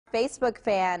Facebook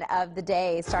fan of the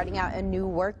day, starting out a new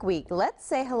work week. Let's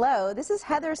say hello. This is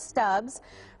Heather Stubbs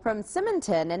from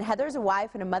Simonton, and Heather's a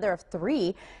wife and a mother of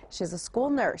 3. She's a school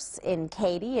nurse in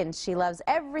Katy, and she loves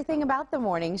everything about the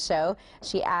morning show.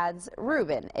 She adds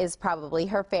Reuben is probably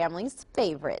her family's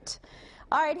favorite.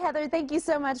 All right, Heather, thank you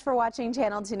so much for watching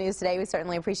Channel 2 News today. We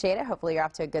certainly appreciate it. Hopefully you're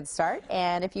off to a good start.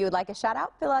 And if you would like a shout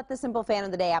out, fill out the Simple Fan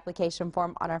of the Day application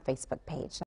form on our Facebook page.